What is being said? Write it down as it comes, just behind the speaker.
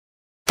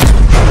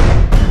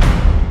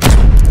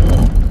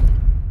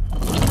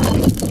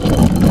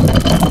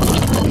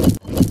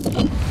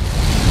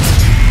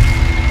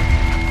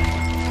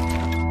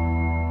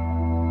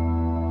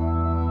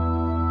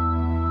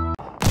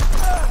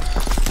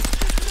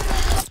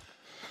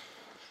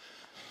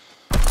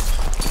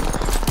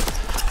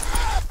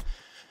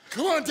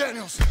on,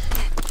 Daniels!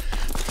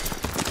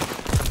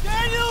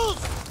 Daniels!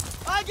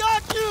 I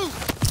got you!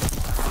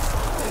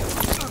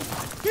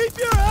 Keep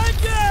your head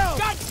down!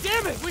 God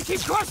damn it! We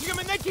keep crushing them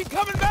and they keep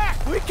coming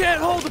back! We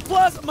can't hold the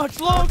plaza much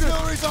longer!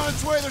 Artillery's on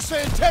its way, they're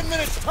saying 10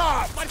 minutes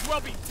top! Might as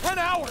well be 10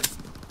 hours!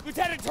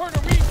 Lieutenant Turner,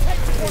 we need tank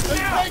support The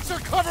now! tanks are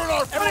covering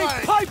our Everybody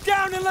flank! pipe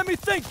down and let me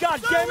think,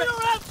 goddammit! We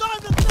don't have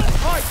time to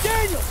think! All right,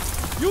 Daniel!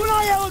 You and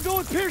I will go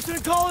with Pearson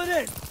and call it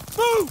in!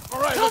 Move!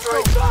 All right, let's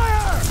covering go.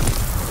 fire!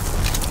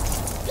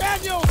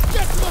 Daniel,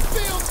 get to the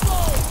field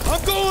flow!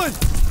 I'm going!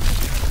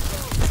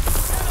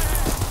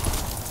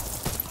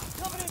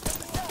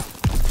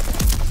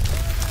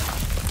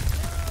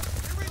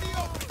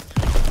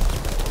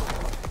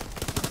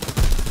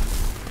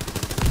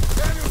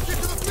 Daniel, get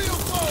to the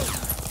field flow!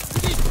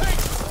 We need tank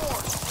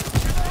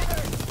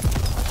support!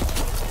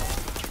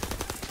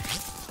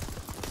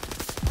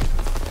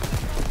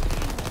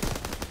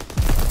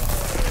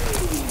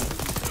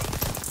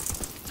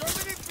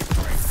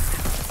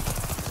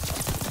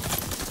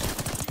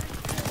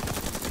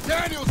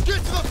 Daniels, get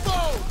to the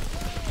foe!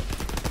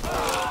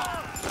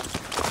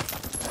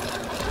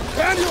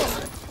 Daniels!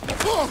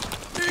 Oh,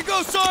 Here you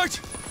go, Sarge!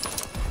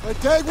 at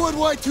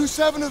WWII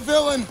 27 a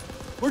villain.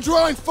 We're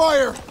drawing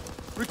fire.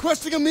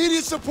 Requesting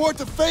immediate support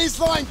to phase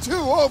line 2,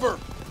 over.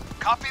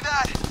 Copy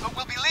that, but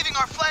we'll be leaving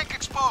our flank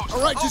exposed.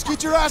 All right, just Over.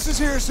 get your asses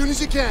here as soon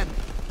as you can.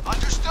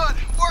 Understood.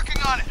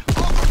 Working on it.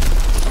 Over.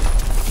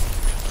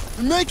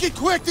 And make it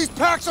quick, these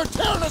packs are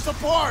tearing us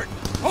apart!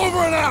 Over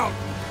and out!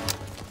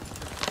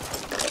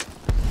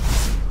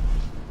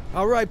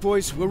 All right,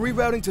 boys, we're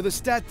rerouting to the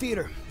Stat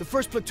Theater. The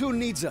first platoon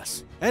needs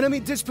us. Enemy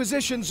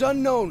dispositions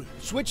unknown.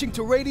 Switching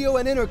to radio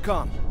and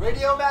intercom.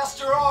 Radio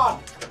master on!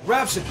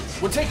 Rapson,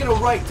 we're taking a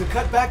right to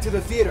cut back to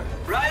the theater.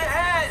 Right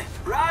ahead!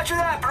 Roger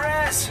that,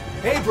 Perez!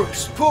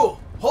 Abrams, Poole,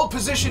 hold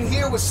position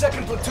here with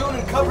 2nd Platoon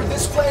and cover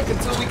this flank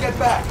until we get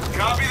back.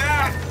 Copy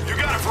that! You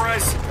got it,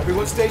 Perez!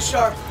 Everyone stay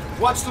sharp.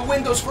 Watch the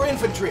windows for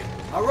infantry.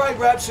 All right,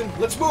 Rapson,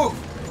 let's move.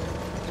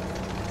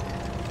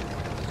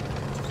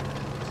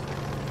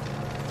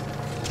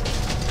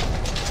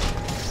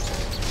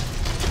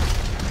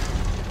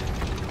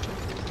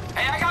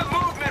 Hey, I got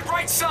movement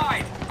right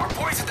side! Our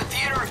boys at the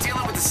theater are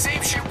dealing with the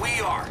same shit we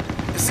are.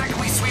 The second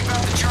we sweep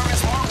out the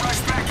Germans, we'll rush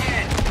back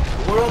in.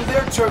 We're on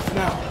their turf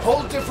now.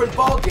 Whole different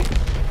ballgame.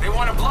 They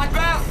want a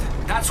bloodbath?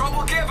 That's what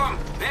we'll give them.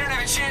 They don't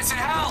have a chance in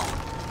hell.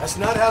 That's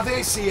not how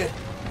they see it.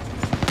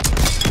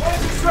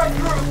 Enemy strike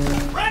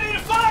through! Ready to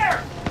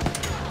fire!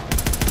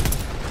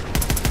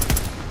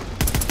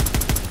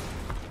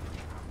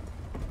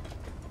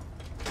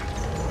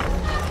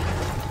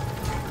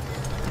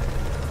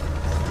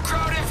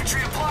 Crowd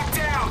infantry are blocked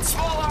down.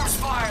 Small arms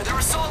fire. They're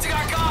assaulting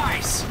our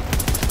guys.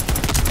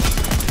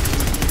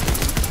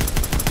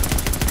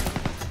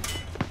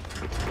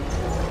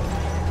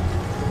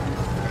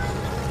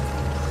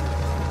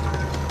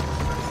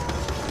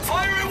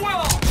 Fire at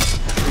will!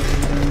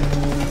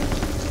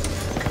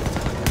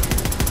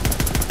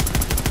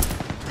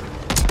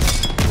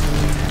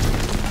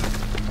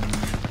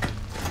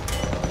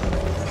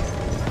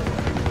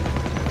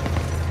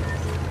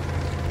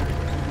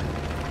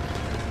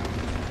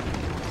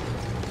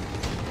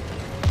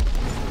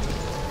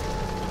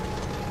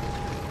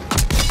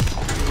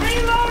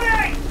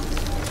 Reloading!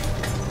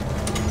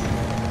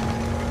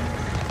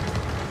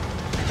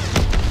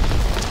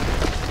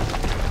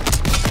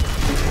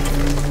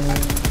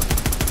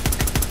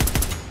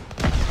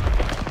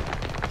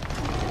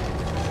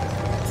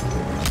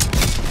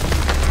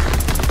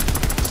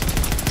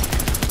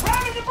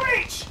 Round in the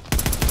breach!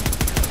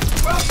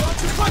 Well,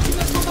 don't you punching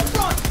us from the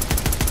front!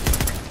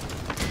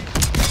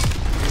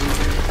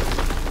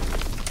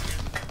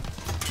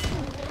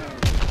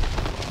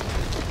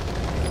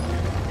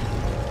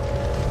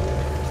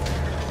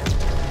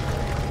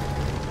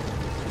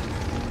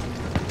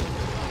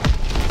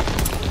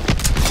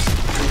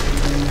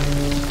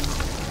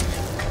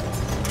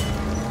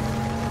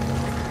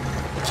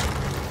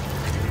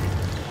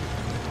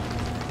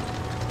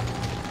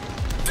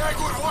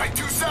 WWII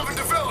 27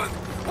 to villain.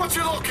 What's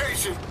your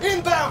location?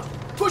 Inbound!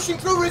 Pushing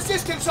through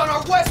resistance on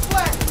our west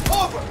flank!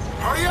 Over!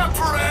 Hurry up,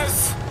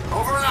 Perez!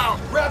 Over and out.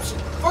 Rapson,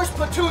 1st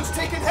Platoon's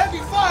taking heavy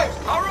fire!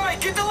 All right,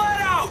 get the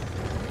lead out!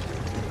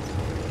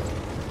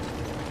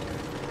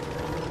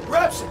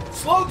 Rapson,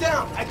 slow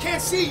down! I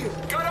can't see you!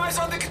 Got eyes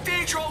on the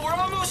cathedral. We're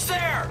almost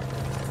there.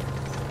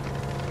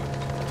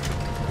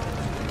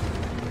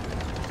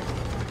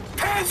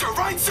 Panzer,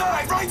 right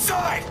side, right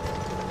side!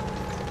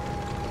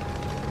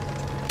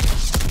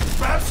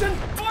 Rapson?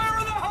 Fire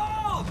in the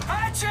hole!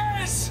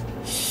 Hatches!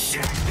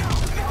 Shit! No!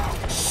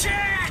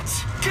 Shit!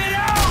 Get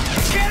out!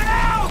 Get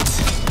out!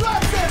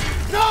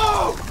 Rapson!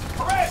 No!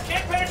 Perez,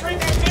 can't penetrate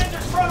that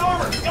Panzer's front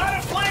armor!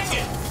 Gotta flank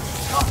it!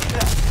 Copy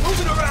that. Move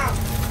it around!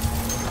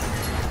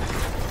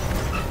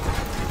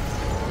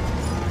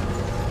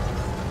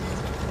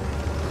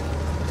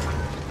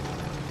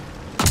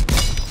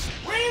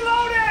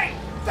 Reloading!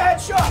 Bad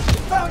shot!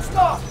 It bounced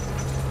off!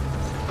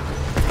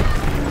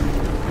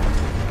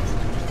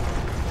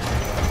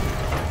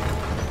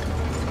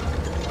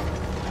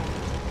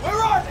 Where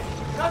are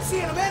they?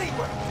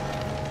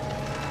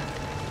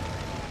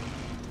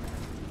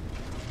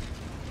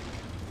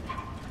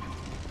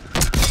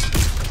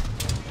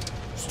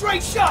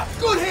 Straight shot!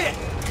 Good hit!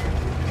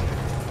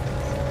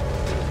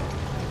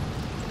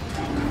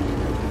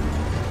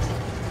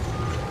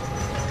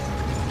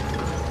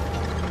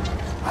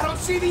 I don't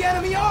see the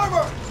enemy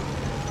armor!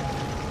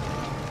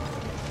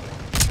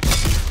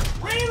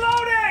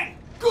 Reloading!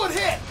 Good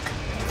hit!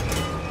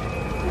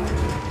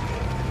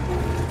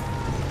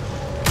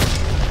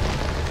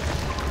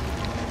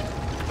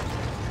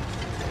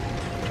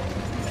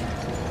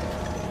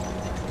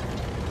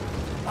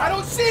 I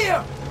don't see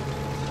him!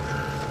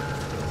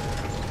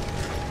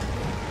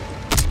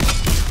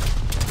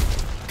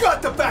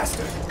 Got the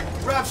bastard!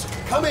 Rapson,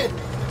 come in!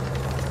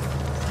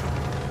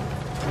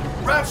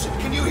 Rapson,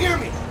 can you hear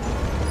me?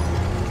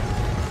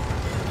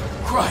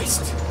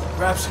 Christ!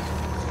 Rapson,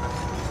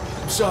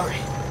 I'm sorry.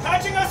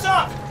 Patching us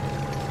up!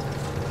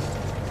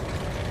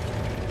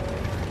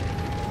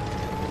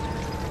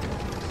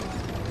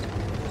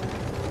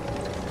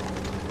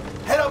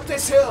 Head up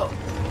this hill!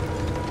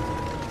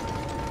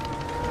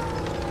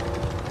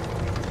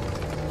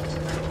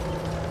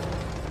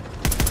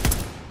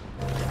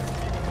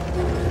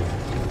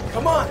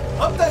 Come on,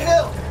 up the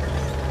hill!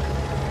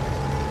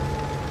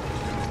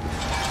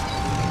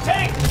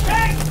 Tank!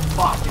 Tank!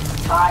 Fuck, it's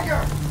a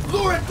tiger!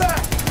 Lure it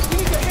back! We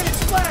need to hit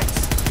its flanks!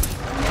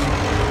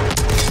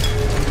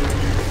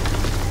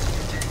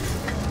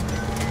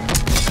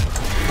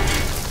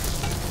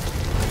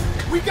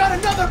 We got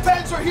another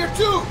Panzer here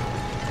too!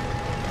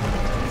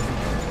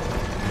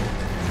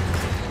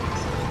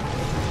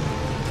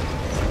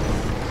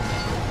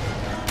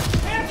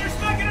 Panzer's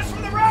flanking us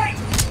from the right!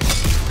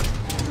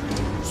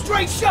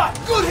 Straight shot!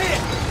 Good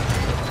hit!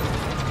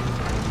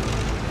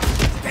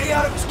 Stay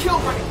out of his kill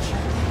range!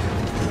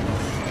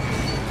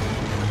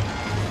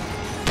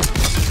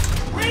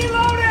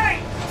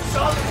 Reloading!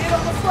 Solid hit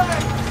on the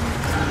flank!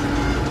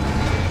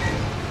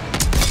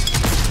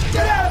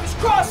 Get out of his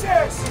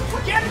crosshairs!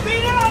 We're getting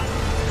beat up!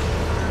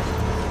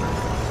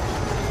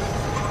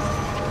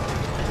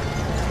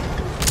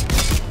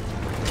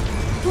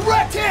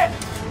 Direct hit!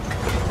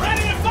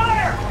 Ready to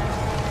fire!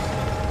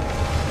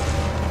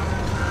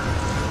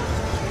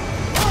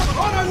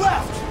 On our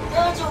left!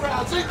 Panzer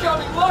rounds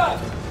incoming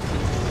left!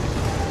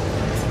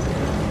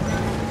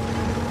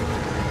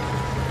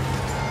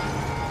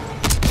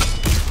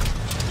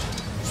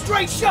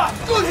 Straight shot!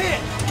 Good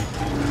hit!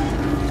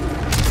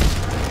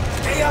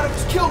 Stay out of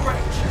his kill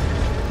range!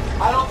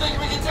 I don't think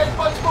we can take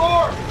much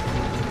more!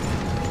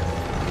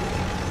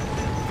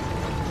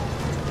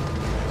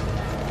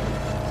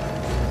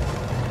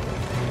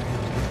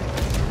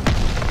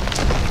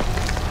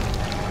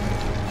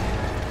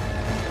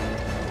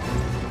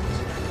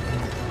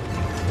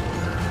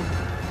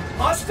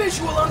 Lost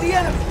visual on the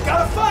enemy!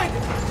 Gotta find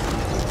it!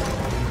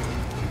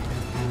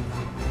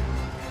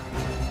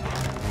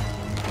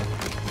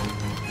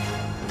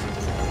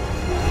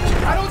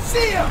 I don't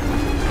see him!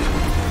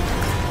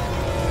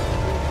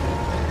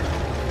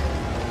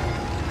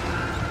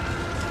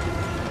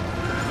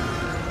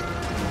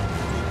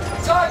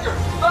 Tiger,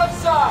 left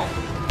side!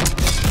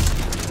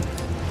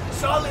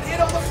 Solid hit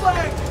on the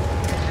flank!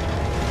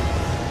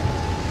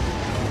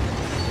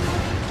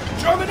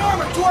 German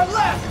armor to our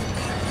left!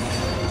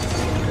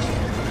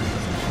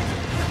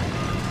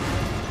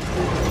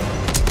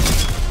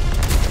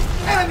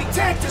 Enemy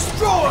tank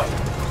destroyed!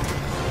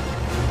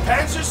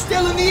 Panzer's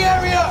still in the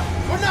area!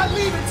 We're not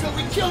leaving till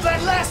we kill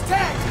that last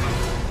tank!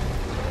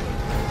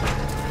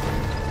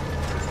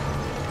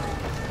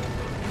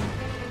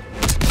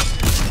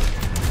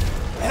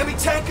 Enemy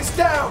tank is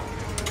down!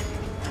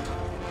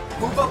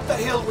 Move up the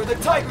hill where the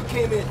Tiger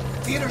came in.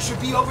 Theater should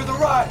be over the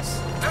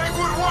rise.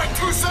 WWII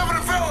 27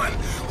 to Villain!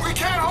 We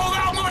can't hold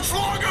out much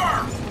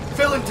longer!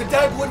 Villain to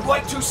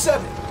WWII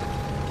 27.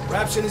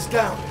 Rapson is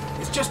down.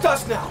 It's just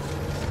us now.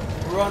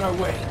 We're on our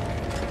way.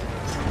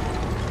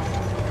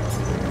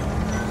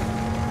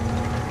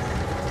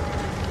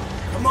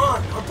 Come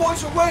on, our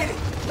boys are waiting.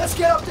 Let's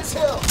get up this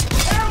hill.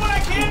 Fire what I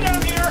can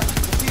down here!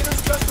 The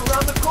theater's just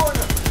around the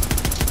corner.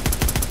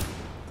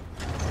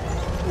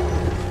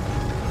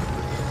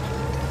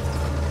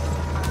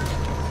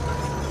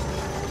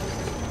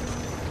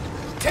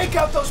 Take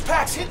out those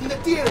packs hitting the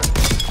theater.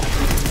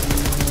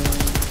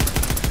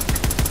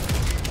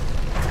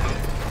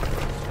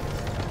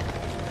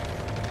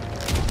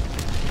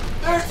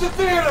 There's the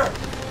theater!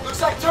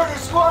 Looks like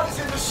Turner's squad is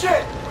in the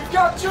shit! We've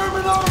got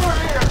German armor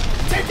here!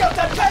 Take out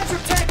that Panzer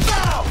tank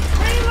now!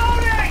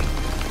 Reloading!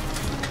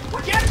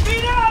 We're getting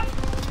beat up!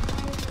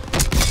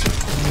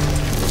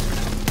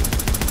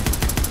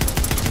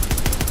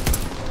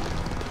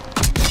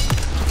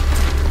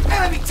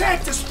 Enemy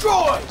tank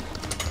destroyed!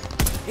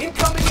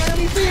 Incoming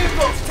enemy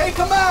vehicles! Take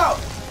them out!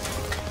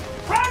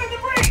 Round in the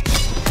breach!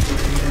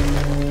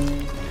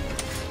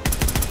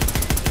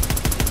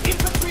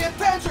 Infantry and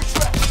Panzer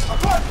Trek!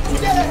 Apart!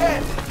 Get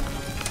ahead!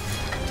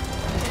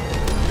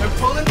 They're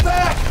pulling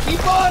back!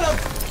 Keep on them!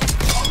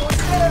 Almost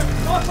there!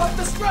 Knock off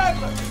the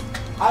straggler!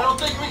 I don't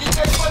think we can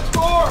take much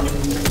more!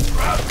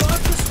 Ground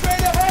launcher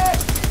straight ahead!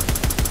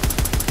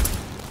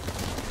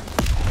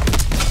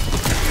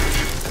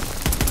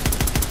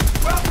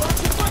 Ground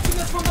launcher punching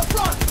us from the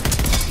front!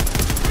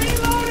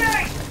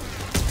 Reloading!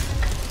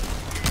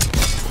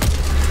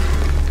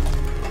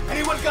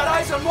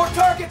 on more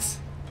targets?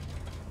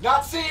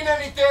 Not seeing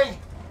anything.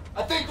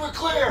 I think we're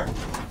clear.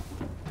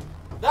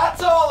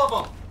 That's all of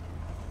them.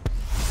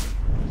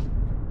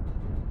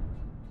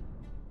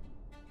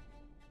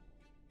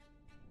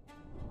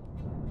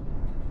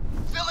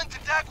 Villain to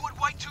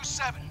WWII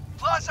 27.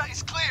 Plaza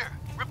is clear.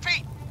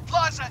 Repeat,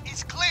 Plaza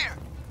is clear.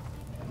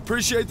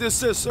 Appreciate the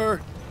assist,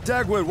 sir.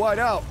 WWII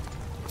out.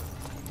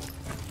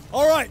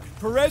 All right,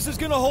 Perez is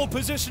gonna hold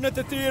position at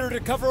the theater to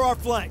cover our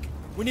flank.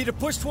 We need to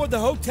push toward the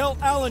Hotel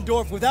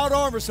Allendorf without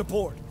armor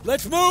support.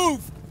 Let's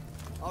move!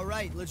 All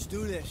right, let's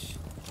do this.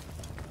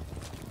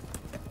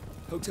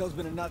 Hotel's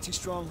been a Nazi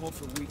stronghold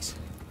for weeks.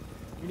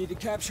 We need to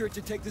capture it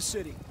to take the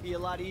city. Be a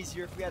lot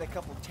easier if we had a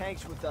couple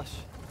tanks with us.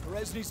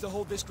 Perez needs to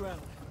hold this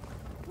ground.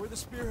 We're the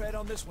spearhead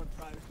on this one,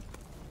 Private.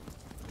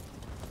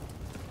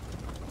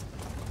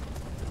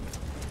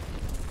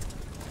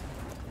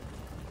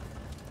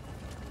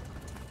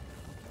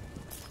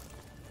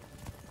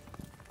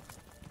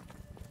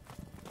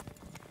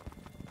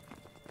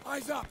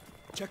 Eyes up!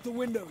 Check the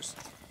windows.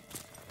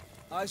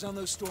 Eyes on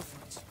those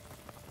storefronts.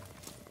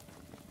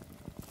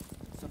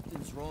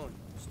 Something's wrong.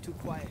 It's too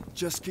quiet.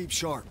 Just keep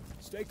sharp.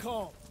 Stay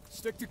calm.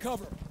 Stick to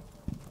cover.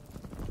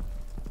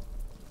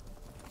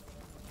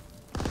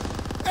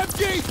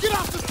 FG, get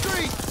off the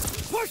street!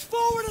 Push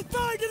forward and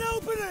find an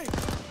opening!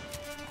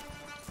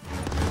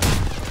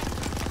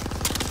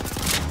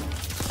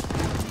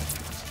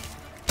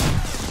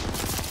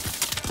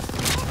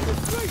 Off the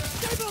street!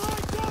 Stay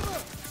behind cover!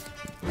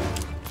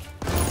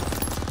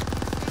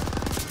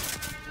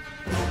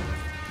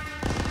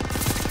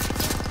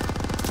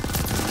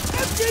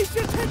 FG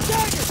should hit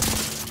target!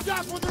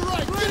 Stop on the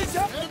right! Please,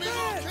 Get up it! Enemy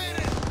ahead.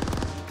 located!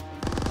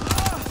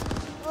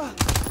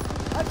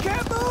 I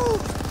can't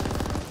move!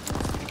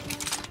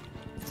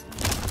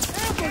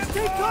 Ambush,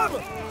 take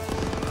cover!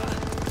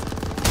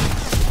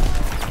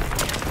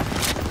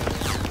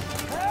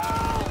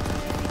 Help!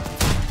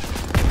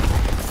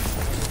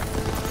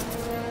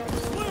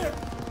 Clear!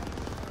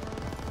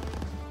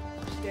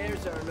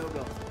 Stairs are a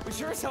no-go. We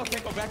sure as hell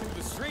can't go back into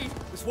the street.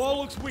 This wall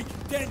looks weak.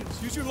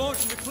 Daniels, use your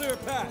launcher to clear a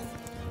path.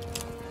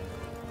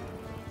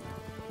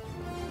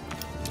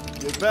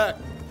 Get back.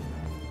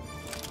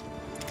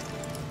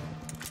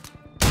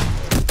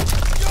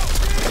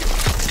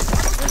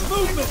 There's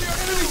movement!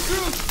 Enemy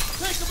troops!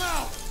 Take them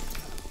out!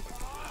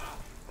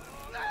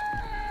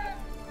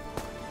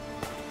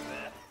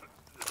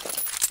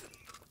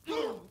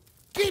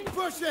 Keep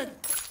pushing!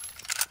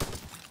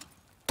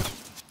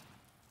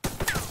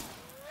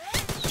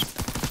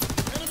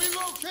 Enemy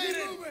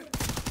located!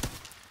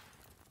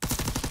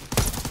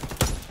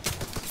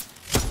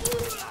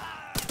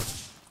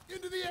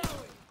 Into the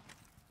alley!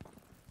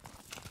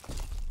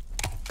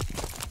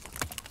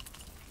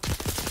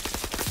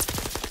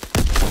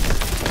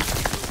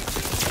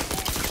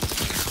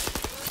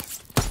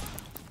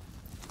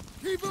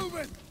 Keep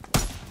moving!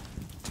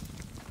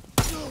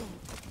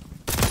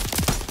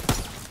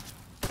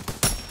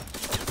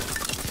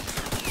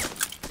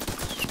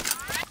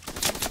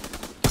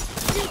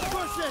 Keep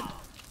pushing!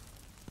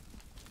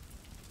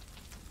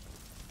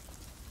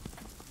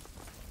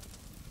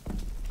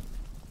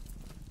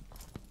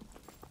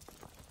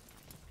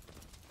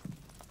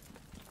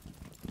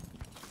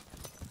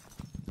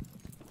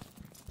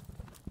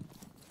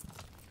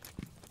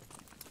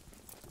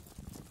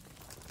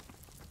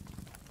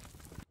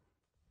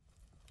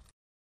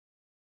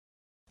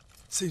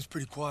 Seems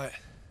pretty quiet,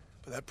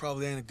 but that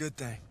probably ain't a good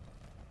thing.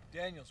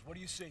 Daniels, what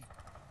do you see?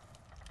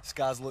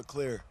 Skies look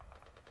clear.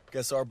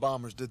 Guess our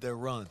bombers did their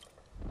run.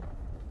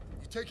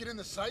 You taking in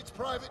the sights,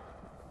 Private?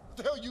 What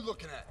the hell are you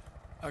looking at?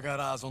 I got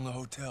eyes on the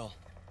hotel.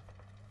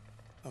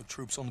 No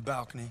troops on the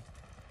balcony.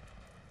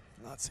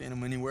 Not seeing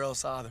them anywhere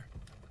else either.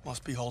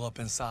 Must be holed up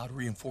inside,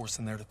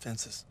 reinforcing their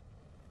defenses.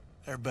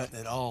 They're betting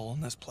it all on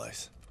this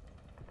place.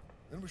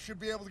 Then we should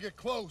be able to get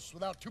close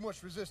without too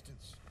much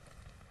resistance.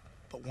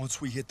 But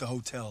once we hit the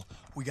hotel,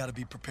 we gotta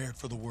be prepared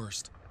for the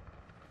worst.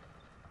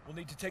 We'll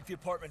need to take the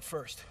apartment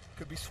first.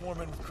 Could be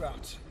swarming with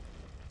crowds.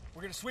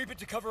 We're gonna sweep it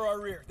to cover our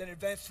rear, then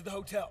advance to the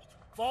hotel.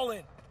 Fall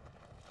in.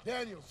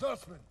 Daniel,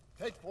 Zussman,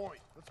 take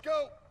point. Let's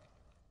go!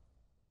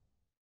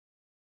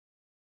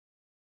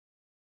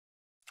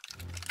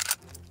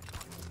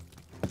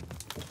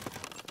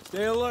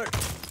 Stay alert.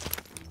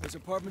 Those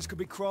apartments could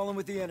be crawling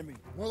with the enemy.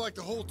 More like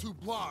the whole 2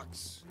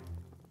 blocks.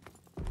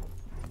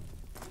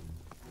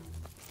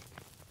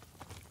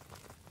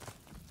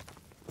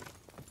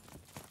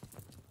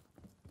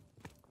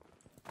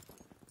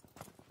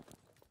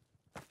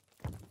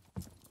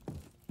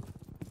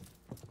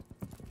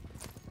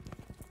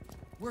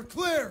 We're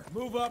clear!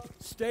 Move up,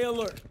 stay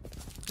alert.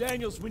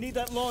 Daniels, we need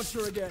that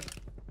launcher again.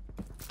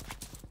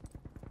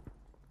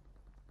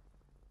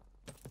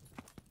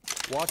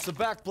 Watch the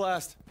back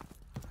blast.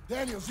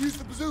 Daniels, use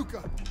the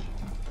bazooka!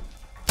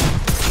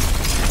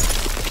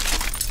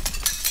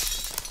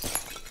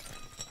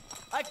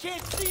 I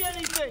can't see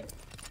anything!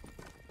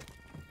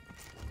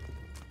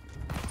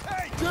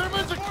 Hey!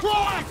 Germans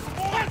across!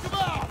 Watch them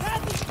out!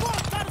 Path is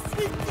blocked! Gotta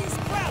sweep these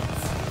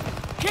crowds!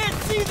 Can't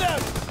see them!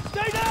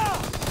 Stay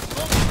down!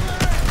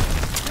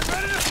 Get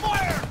ready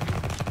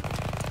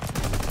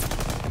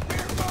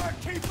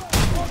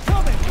More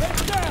coming!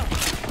 Heads down!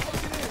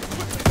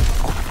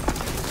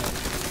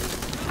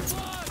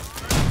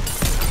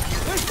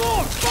 There's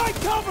more! Find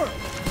cover!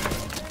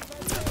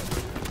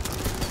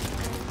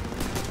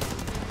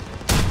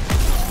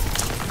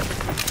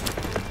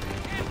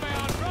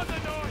 Inbound from the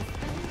north!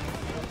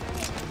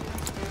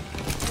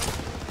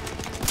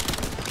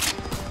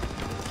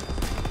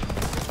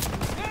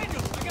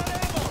 Daniels, I got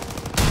ammo!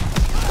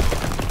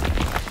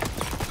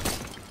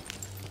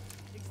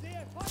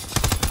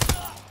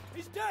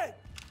 He's dead!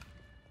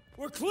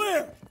 We're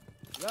clear!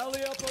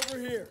 Rally up over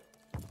here.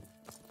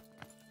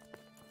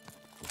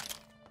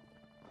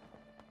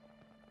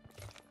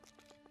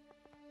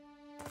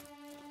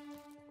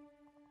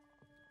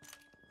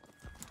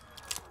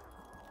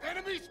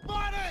 Enemy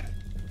spotted!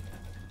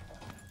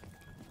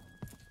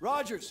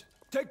 Rogers,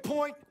 take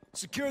point.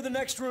 Secure the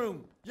next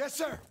room. Yes,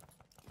 sir.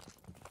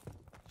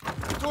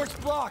 The door's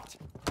blocked.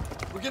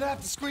 We're gonna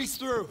have to squeeze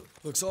through.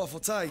 Looks awful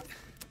tight.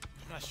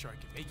 I'm not sure I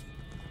can make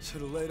it.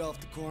 Should have laid off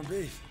the corned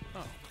beef.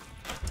 Oh,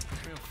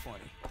 real funny.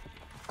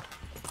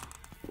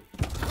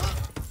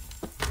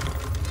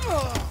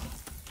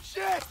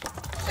 Shit!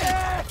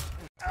 Shit!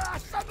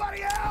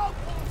 Somebody help!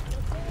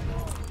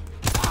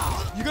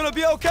 You gonna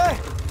be okay?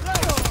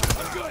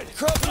 I'm good.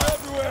 Crumbs are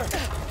everywhere.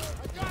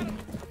 I got him.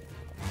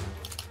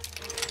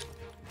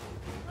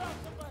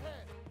 Crumbs up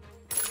ahead.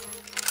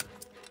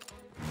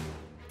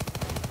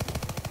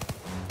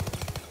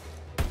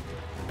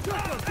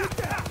 Get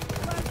down!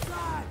 Left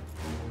side!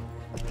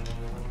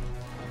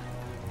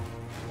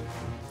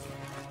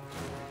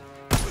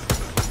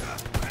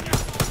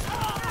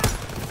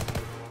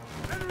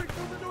 Entering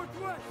from the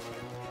northwest!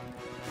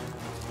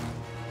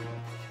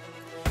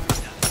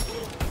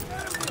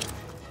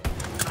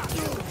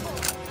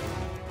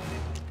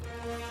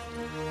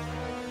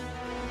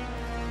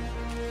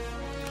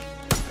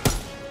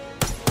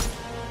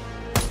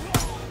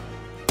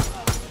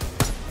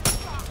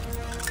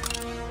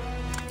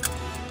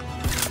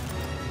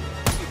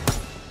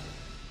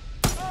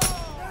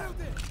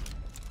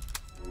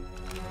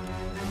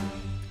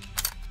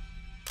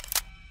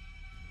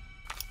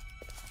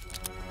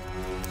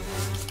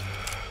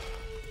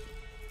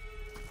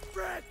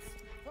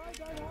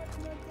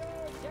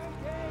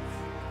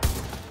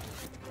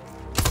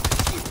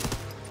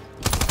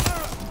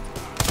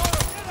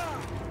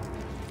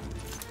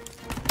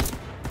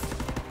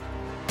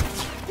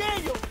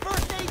 Daniel,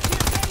 first aid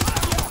kit ready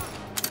for you!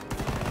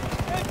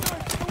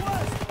 Entering to the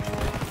west!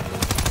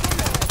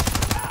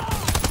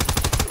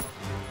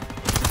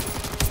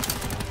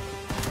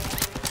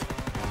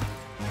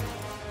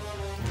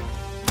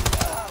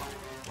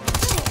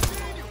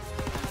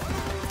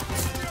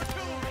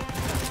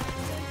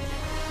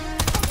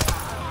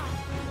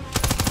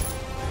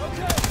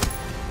 Okay,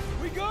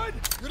 we good?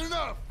 Good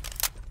enough.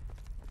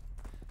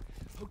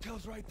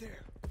 Hotel's right there.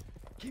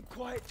 Keep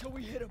quiet till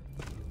we hit him.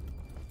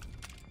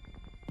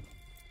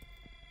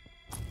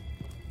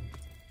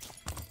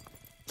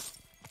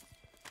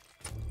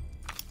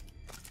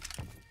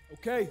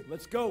 Okay,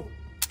 let's go.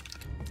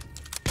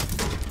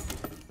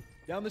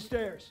 Down the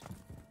stairs.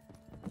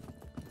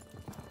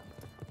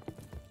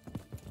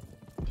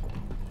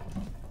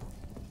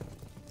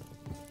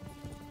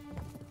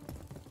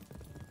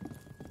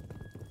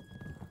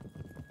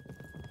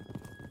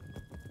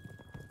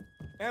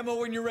 Ammo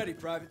when you're ready,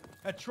 Private.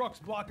 That truck's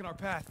blocking our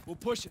path. We'll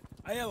push it.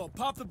 Aiello,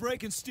 pop the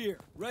brake and steer.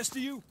 Rest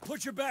of you,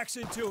 put your backs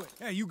into it.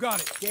 Hey, you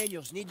got it.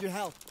 Daniels, need your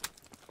help.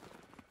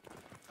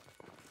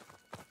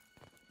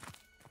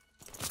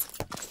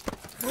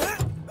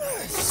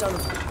 Son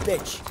of a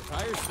bitch.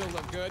 Tires still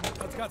look good.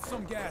 It's got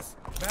some gas.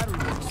 Battery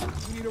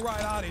works. We need to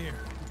ride out of here.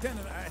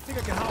 Lieutenant, I think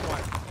I can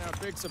hotwire. Yeah,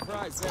 big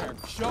surprise there.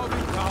 Show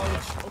me,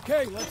 college.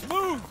 Okay, let's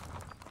move!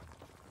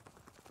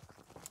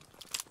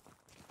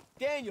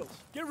 Daniels,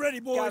 Get ready,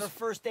 boys. got a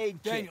first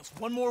aid kit. Daniels,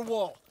 one more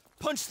wall.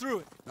 Punch through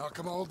it. Knock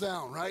them all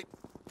down, right?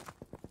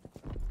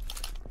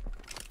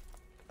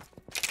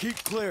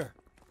 Keep clear.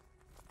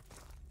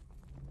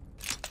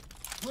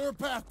 Clear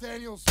path,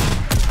 Daniels.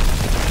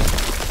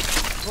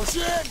 Push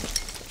in!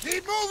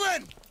 Keep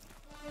moving!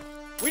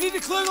 We need to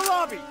clear the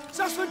lobby.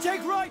 Sussman,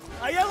 take right.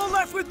 Aiello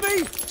left with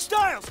me.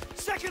 Stiles,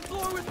 second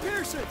floor with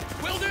Pearson.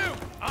 Will do.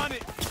 On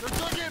it. They're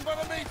dug in by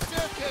the main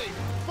staircase.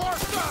 Far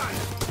side!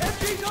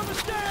 MG's on the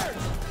stairs.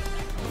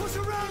 Push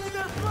around with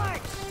their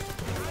flanks.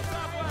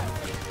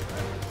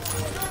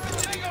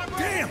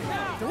 Damn!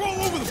 They're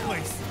all over the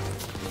place.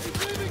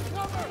 He's leaving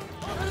cover!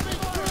 Enemy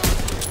crew!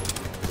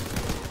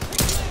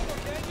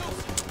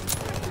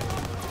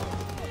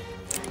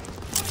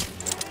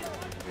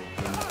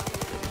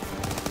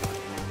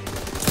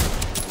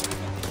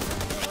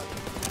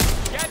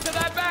 Get to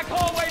that back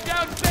hallway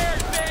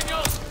downstairs,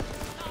 Daniels.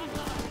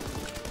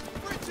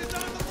 Fritz is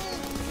on the move!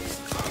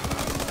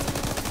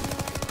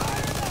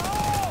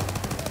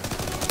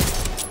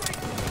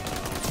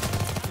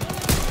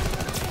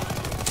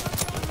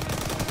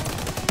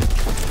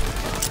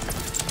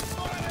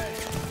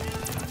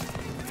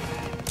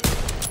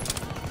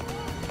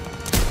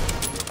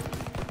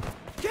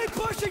 Keep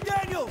pushing,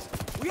 Daniels.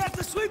 We have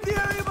to sweep the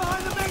area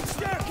behind the main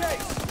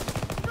staircase.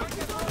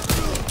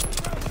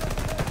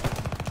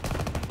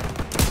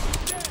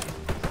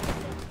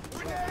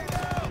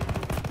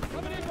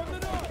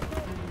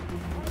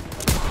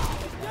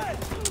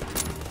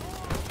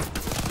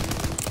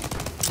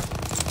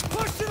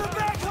 Push to the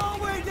back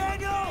hallway,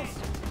 Daniels!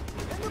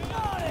 In the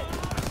body!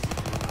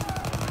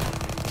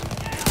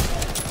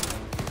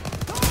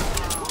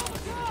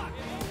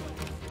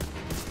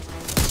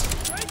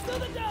 Straight to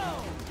the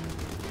dome!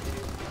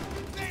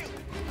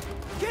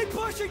 Keep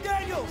pushing,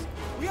 Daniels!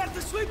 We have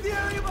to sweep the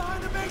area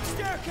behind the main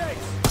staircase!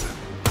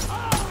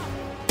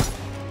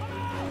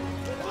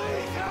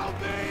 Please help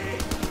me!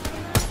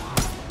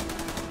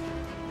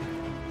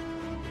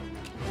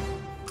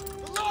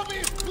 The lobby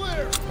is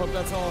clear! Hope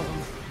that's all of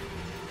them.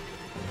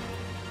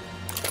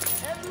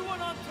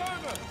 Everyone on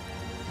timer!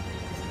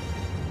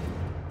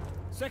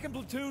 Second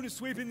platoon is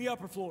sweeping the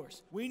upper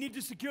floors. We need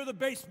to secure the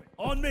basement.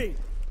 On me!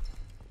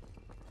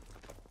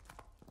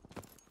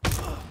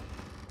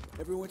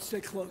 Everyone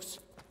stay close.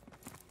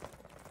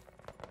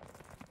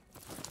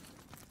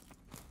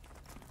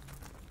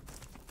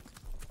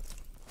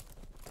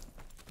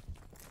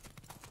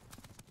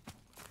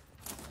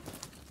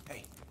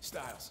 Hey,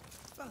 Styles.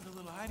 Found a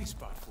little hiding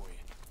spot for you.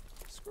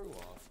 Screw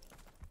off.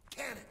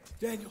 Can it?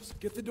 Daniels,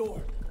 get the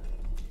door.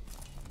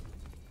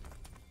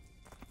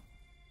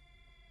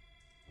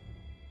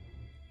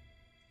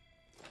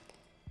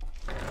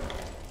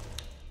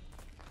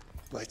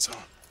 Lights on.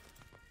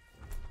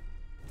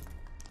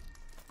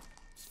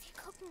 Wir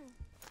gucken.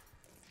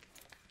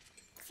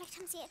 Vielleicht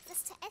haben sie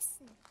etwas zu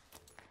essen.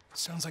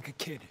 Sounds like a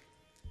kid.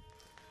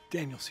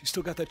 Daniels, you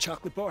still got that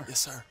chocolate bar?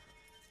 Yes, sir.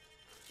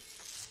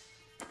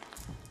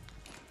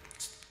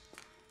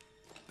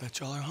 Bet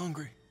y'all are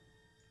hungry.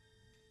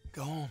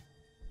 Go on.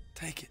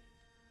 Take it.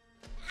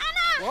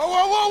 Whoa,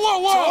 whoa, whoa, whoa,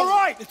 whoa! It's all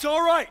right! It's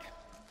all right!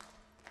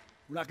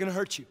 We're not gonna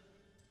hurt you.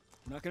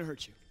 We're not gonna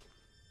hurt you.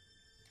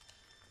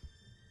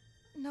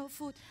 No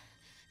food.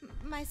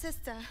 My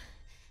sister.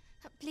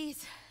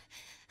 Please.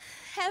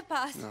 Help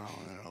us.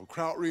 No.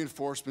 Kraut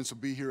reinforcements will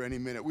be here any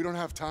minute. We don't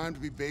have time to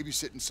be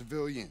babysitting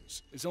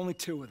civilians. There's only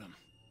 2 of them.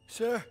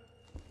 Sir,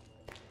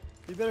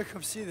 you better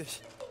come see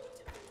this.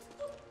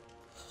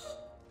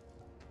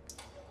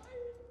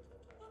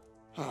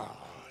 Oh,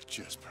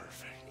 just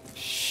perfect.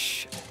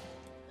 Shh.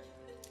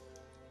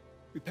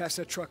 We passed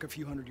that truck a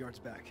few hundred yards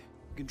back.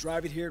 We can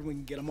drive it here and we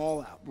can get them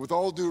all out. With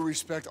all due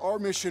respect, our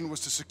mission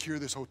was to secure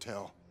this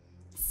hotel.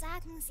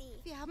 Sagen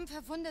Sie. Wir haben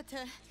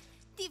Verwundete.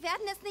 Die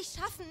werden es nicht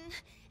schaffen.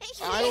 Ich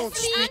I don't will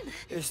sie an.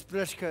 Ich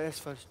spreche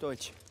etwas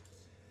Deutsch.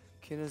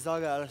 Keine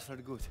Sorge, alles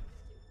wird gut.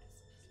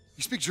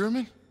 You speak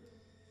German?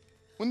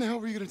 When the hell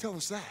were you gonna tell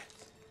us that?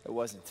 It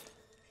wasn't.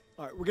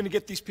 All right, we're gonna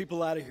get these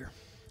people out of here.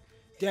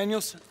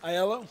 Daniels,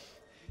 Aiello,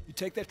 you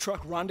take that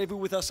truck, rendezvous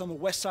with us on the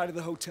west side of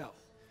the hotel.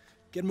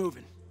 Get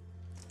moving.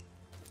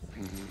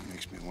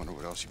 Makes me wonder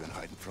what else you've been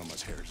hiding from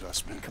us, Herr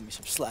Zussman. Cut me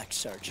some slack,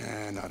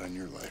 Sergeant. Not on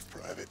your life,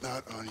 Private.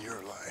 Not on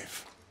your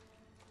life.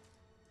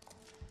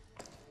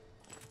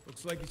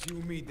 Looks like it's you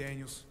and me,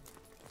 Daniels.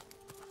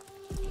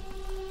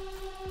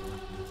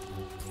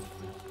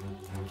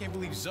 Can't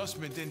believe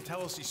Zussman didn't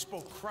tell us he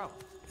spoke Kraut.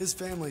 His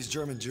family's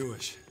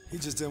German-Jewish. He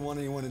just didn't want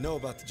anyone to know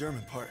about the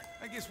German part.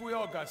 I guess we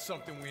all got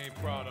something we ain't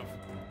proud of.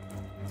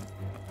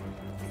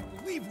 Can't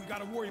believe we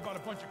gotta worry about a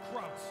bunch of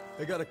Krauts.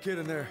 They got a kid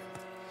in there.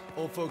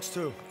 Old folks,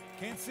 too.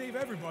 Can't save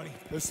everybody.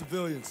 They're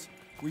civilians.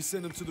 We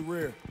send them to the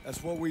rear.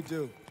 That's what we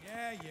do.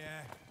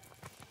 Yeah.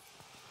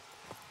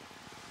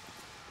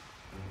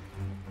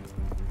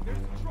 There's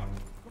the truck.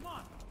 Come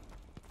on.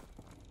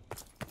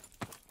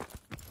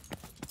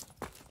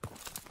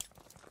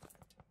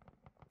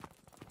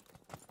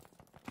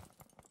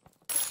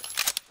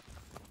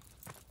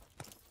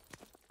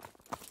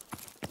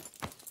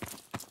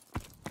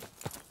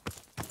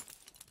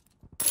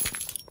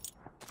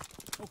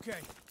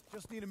 Okay,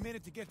 just need a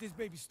minute to get this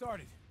baby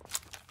started.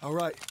 All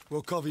right,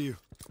 we'll cover you.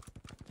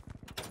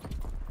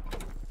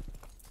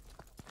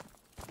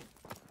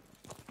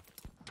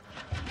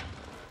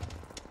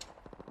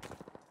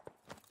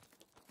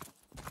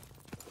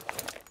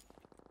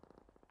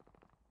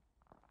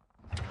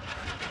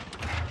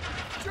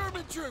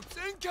 German troops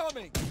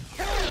incoming!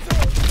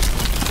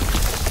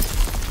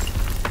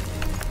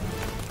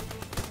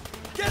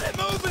 Get it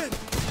moving!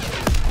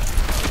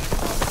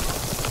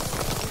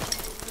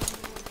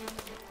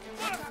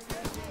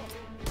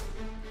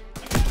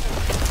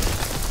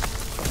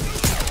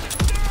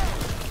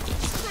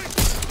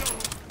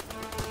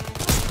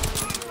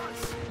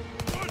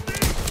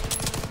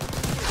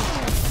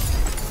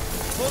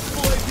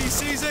 Multiple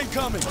APCs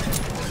incoming!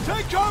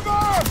 Take cover!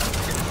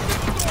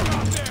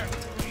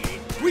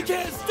 We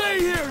can't stay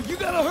here! You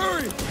gotta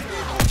hurry!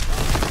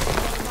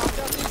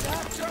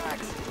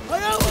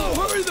 Aiello,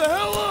 hurry the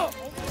hell up!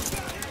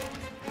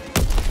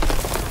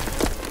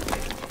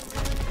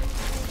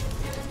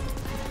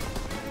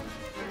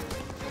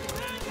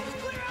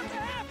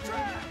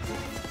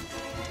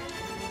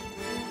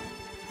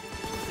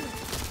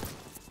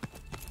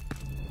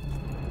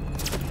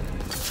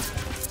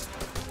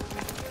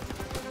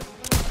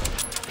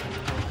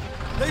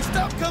 They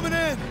stopped coming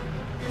in!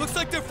 Looks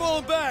like they're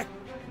falling back.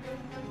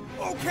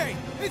 Okay,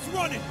 it's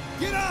running.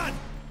 Get on!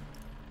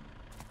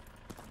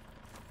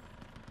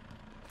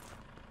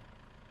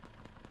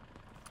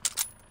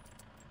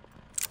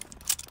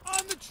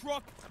 On the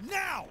truck,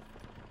 now!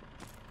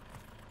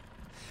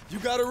 You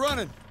got it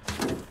running.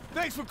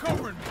 Thanks for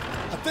covering me.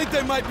 I think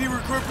they might be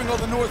regrouping on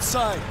the north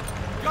side.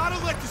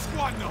 Gotta let the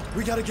squad know.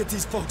 We gotta get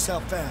these folks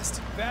out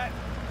fast. That,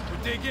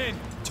 we'll dig in.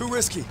 Too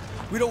risky.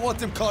 We don't want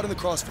them caught in the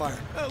crossfire.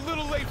 A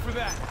little late for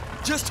that.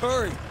 Just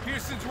hurry.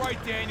 Pearson's right,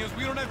 Daniels.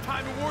 We don't have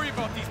time to worry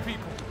about these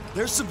people.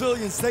 They're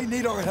civilians. They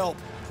need our help.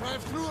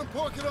 Drive through and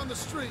park it on the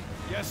street.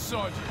 Yes,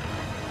 Sergeant.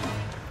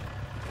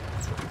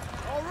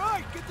 All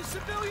right, get the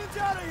civilians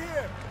out of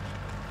here.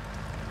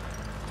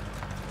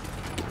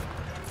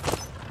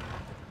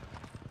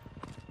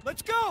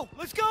 Let's go!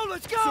 Let's go!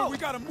 Let's go! Sir, we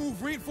gotta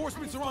move.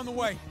 Reinforcements are on the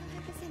way.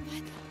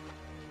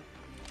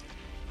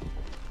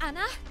 Anna?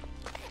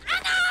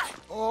 Anna!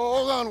 Oh,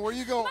 hold on. Where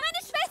you going?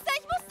 Meine Schwester,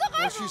 ich muss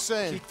zurück! What's she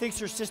saying? She thinks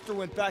her sister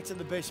went back to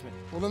the basement.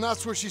 Well, then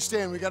that's where she's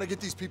staying. We gotta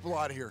get these people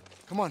out of here.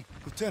 Come on.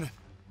 Lieutenant,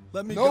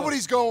 let me go.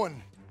 Nobody's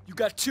going. You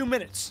got 2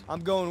 minutes.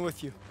 I'm going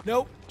with you.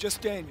 Nope,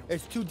 just Daniel.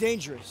 It's too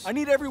dangerous. I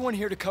need everyone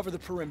here to cover the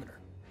perimeter.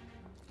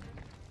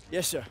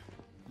 Yes, sir.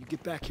 You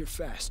get back here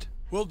fast.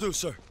 Will do,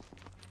 sir.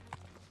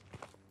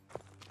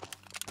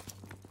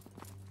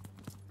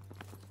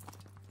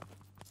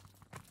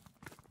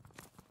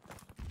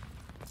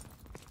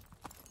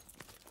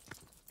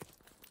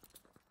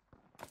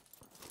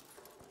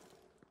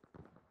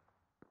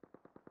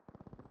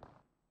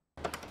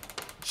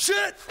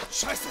 Shit!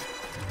 Scheiße!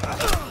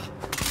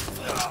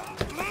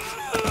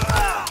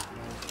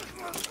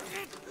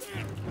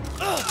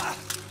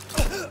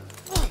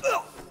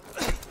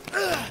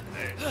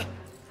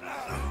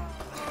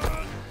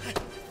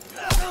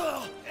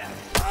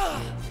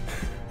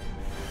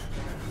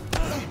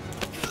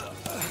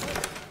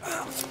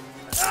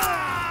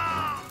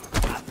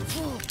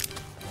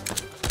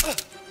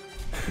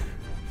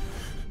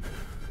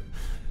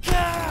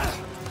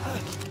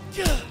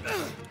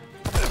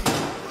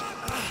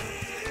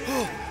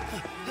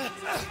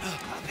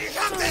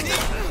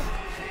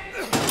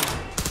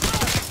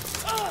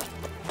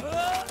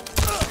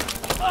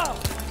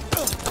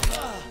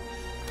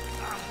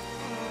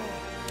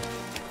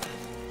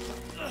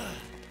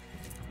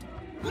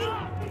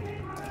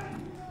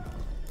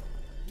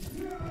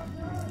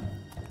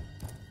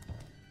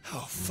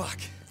 Oh, fuck.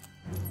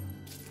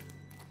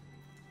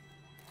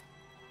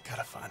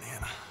 Gotta find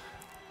Anna.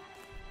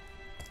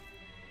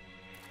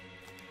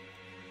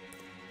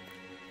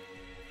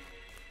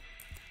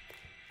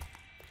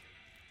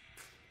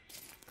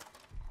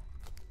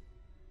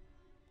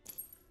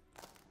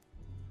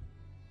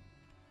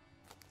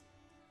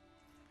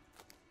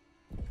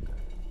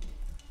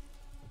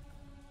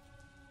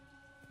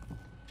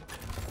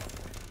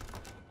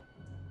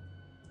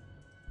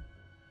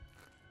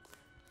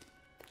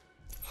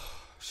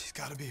 She's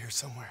gotta be here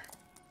somewhere.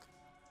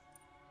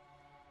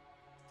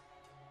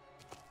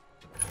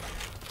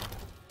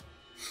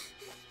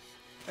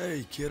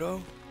 Hey,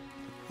 kiddo.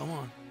 Come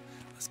on.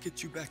 Let's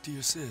get you back to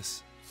your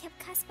sis. Ich habe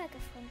Kasper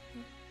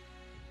gefunden.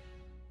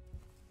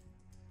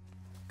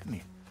 Come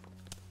here.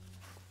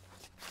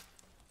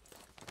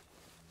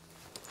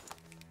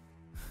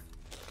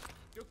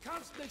 Du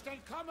kannst nicht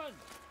entkommen!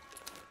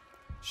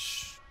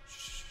 Shh,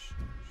 shh, shh.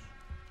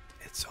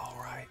 It's all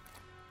right.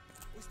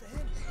 Wo ist der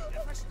hin?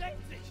 Er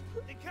versteckt sich!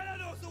 Den Keller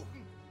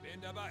durchsuchen! Bin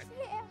dabei.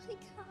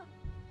 Erika.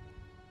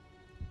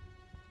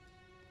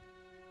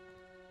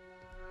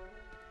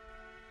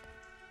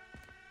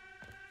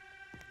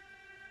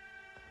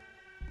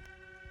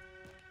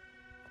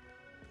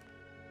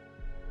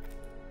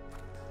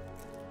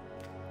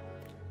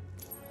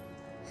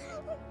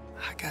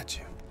 I got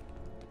you.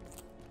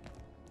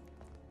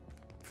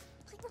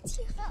 Bring uns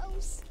hier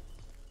raus.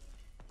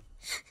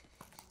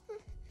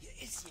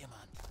 Hier ist jemand.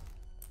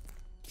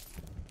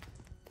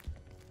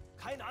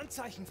 Kein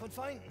Anzeichen von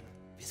Feinden.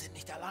 Wir sind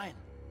nicht allein.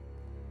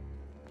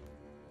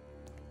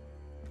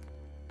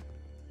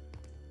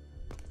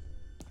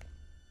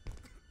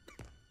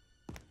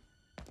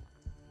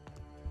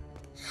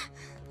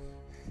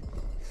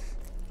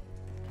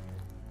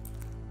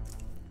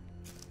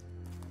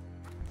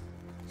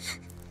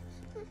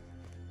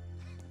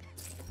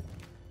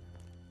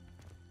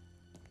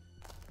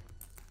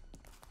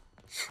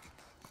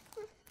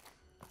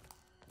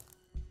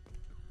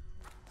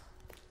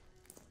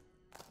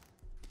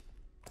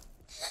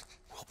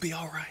 Be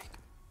all right.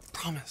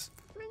 Promise.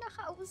 Ich will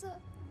nach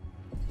Hause.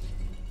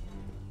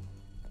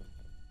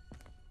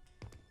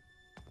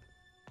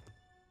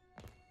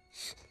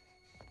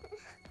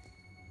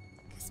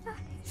 Kasper,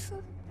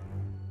 Hilfe.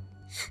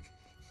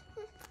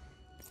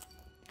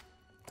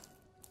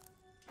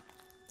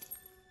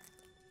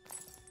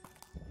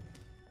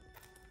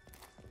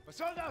 Was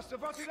soll das?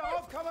 Sofort wieder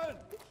aufkommen!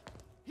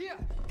 Hier!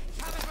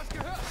 Ich habe etwas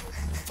gehört!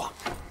 Fuck.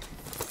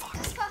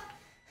 Kasper.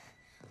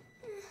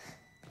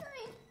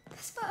 Nein,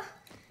 Kasper.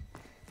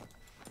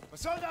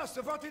 Was soll das?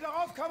 Sofort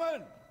wieder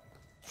aufkommen!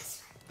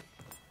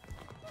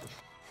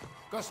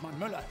 Gossmann,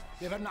 Müller,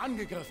 wir werden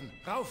angegriffen.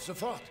 Rauf,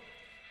 sofort!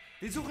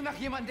 Wir suchen nach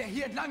jemandem, der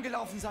hier entlang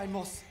gelaufen sein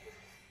muss.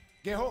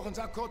 Geh hoch und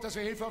sag Code, dass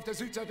wir Hilfe auf der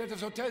Südseite des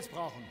Hotels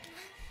brauchen.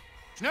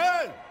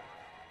 Schnell!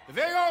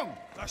 Bewegung!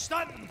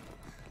 Verstanden!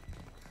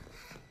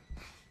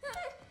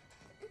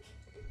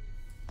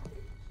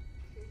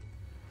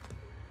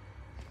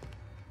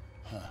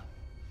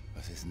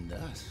 Was ist denn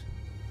das?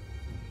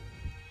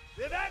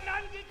 Wir werden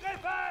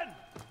angegriffen!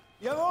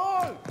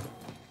 Jawohl!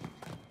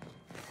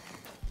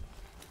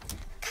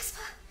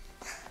 Kaspar!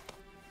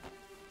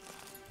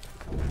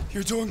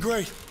 You're doing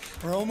great.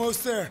 We're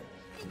almost there.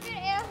 Ich will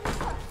er.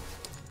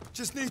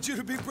 Just need you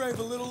to be brave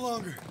a little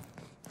longer.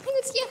 Bring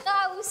uns hier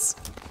raus!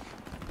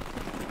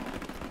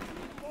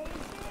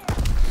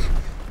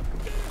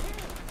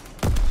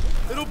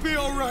 It'll be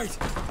all right.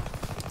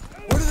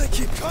 Where do they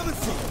keep coming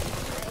from?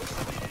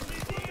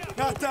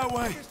 Not that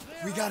way.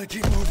 We gotta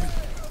keep moving.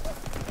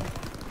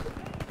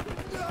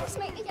 Lass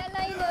mich nicht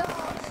alleine!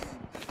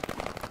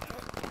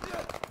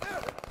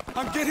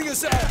 I'm getting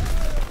us out.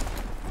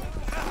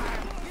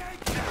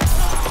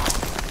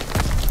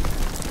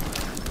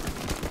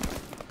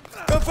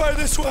 Gunfire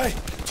this way.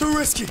 Too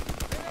risky.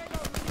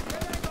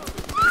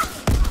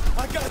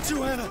 I got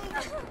you, Anna.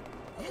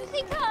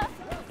 Erika!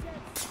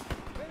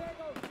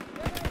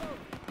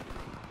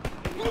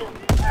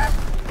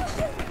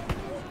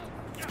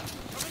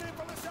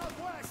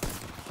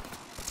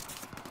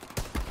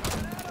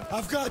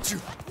 I've got you.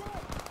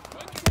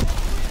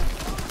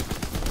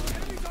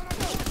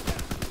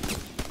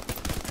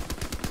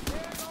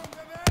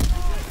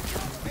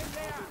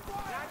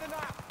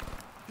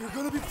 You're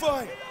gonna be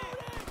fine.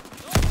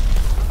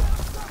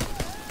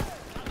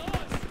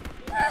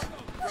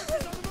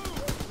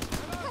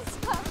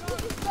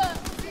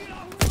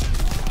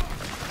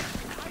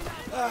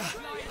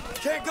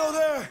 Can't go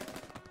there.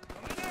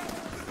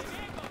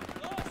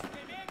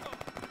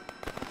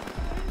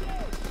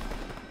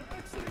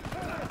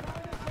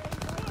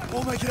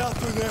 We'll make it out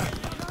through there.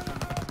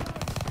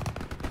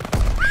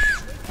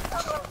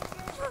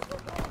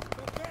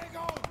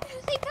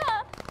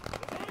 Erika!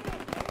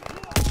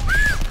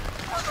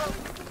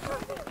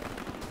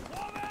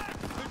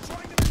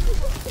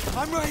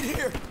 I'm right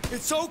here.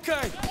 It's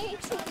okay.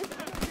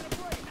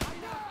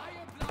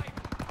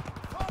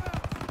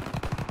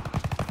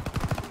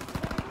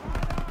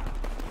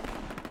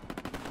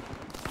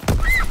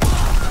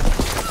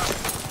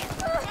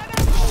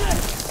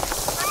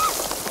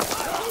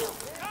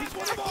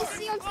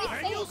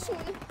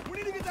 We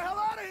need to get the hell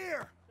out of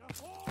here!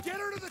 Get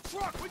her to the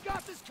truck! We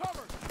got this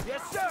covered!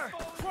 Yes, sir!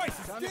 Christ,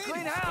 it's Time to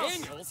clean house!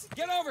 Daniels,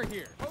 get over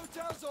here!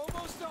 Hotel's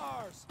almost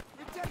ours!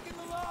 We're taking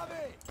the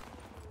lobby!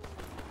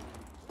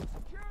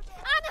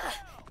 Anna!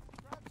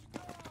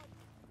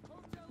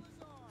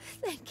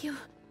 Thank you.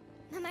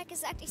 Mama hat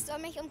gesagt, ich soll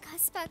mich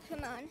Kaspar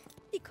kümmern.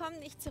 Die kommen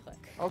nicht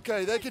zurück.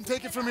 Okay, they can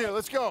take it from here.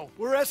 Let's go.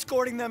 We're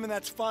escorting them, and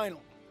that's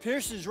final.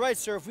 Pearson's right,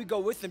 sir. If we go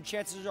with them,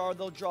 chances are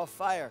they'll draw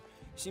fire.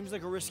 Seems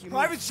like a risky move.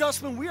 Private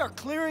Sussman, we are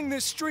clearing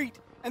this street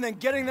and then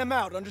getting them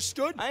out,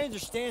 understood? I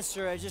understand,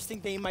 sir. I just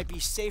think they might be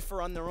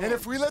safer on their own. And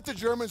if we let the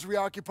Germans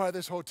reoccupy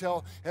this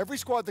hotel, every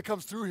squad that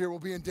comes through here will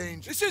be in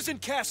danger. This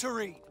isn't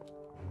Kasserine.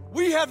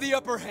 We have the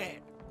upper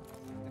hand.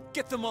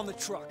 Get them on the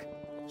truck.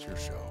 It's your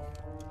show.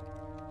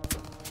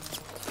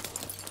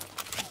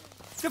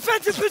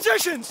 Defensive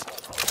positions!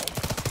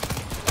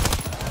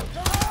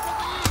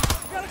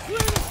 Gotta clear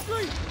the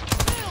street!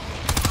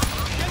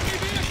 Get me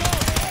vehicle!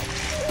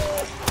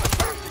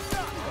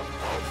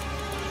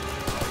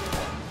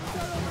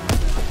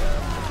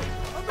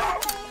 I'm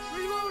out!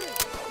 Reloading!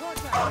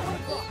 Contact!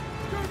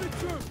 German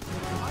troops!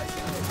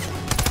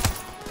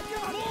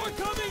 More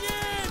coming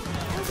in!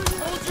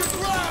 Hold your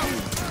ground!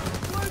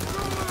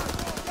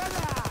 Get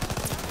out!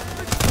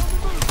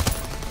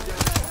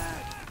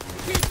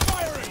 Keep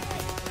firing!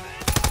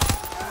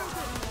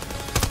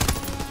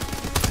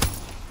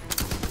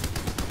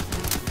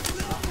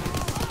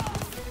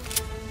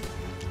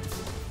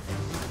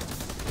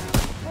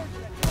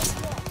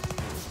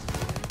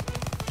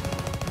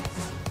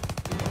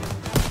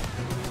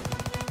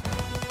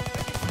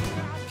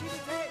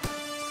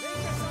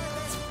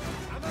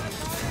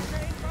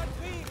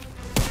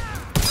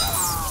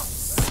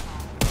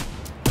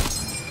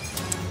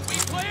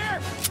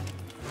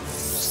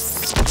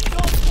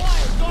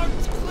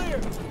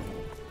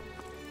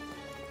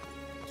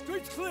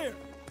 Clear!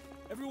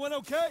 Everyone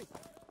okay?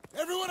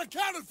 Everyone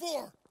accounted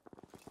for!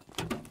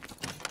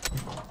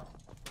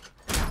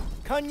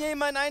 Kann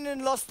jemand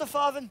einen Laster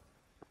fahren?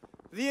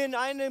 Wie in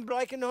einem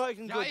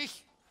Breckenhäusen. Ja,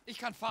 ich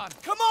kann fahren.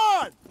 Come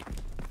on!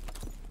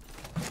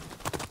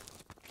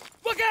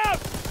 Look out!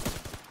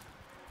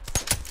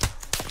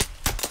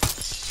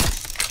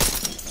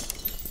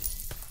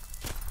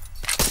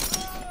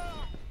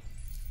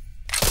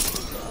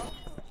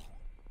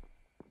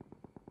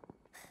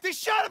 They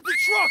shot up the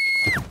truck!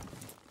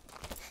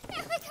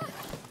 Erika!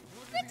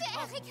 Bitte,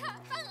 Erika!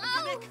 Hör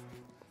auf!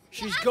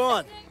 She's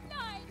gone.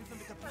 Nein!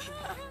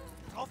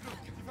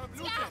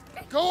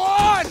 Go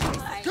on!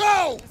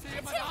 Go!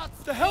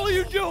 What the hell are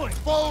you doing?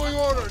 Following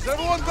orders.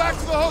 Everyone back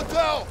to the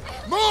hotel!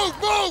 Move,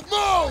 move,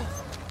 move!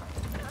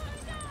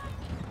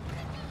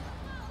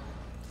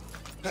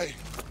 Hey,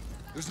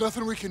 there's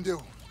nothing we can do.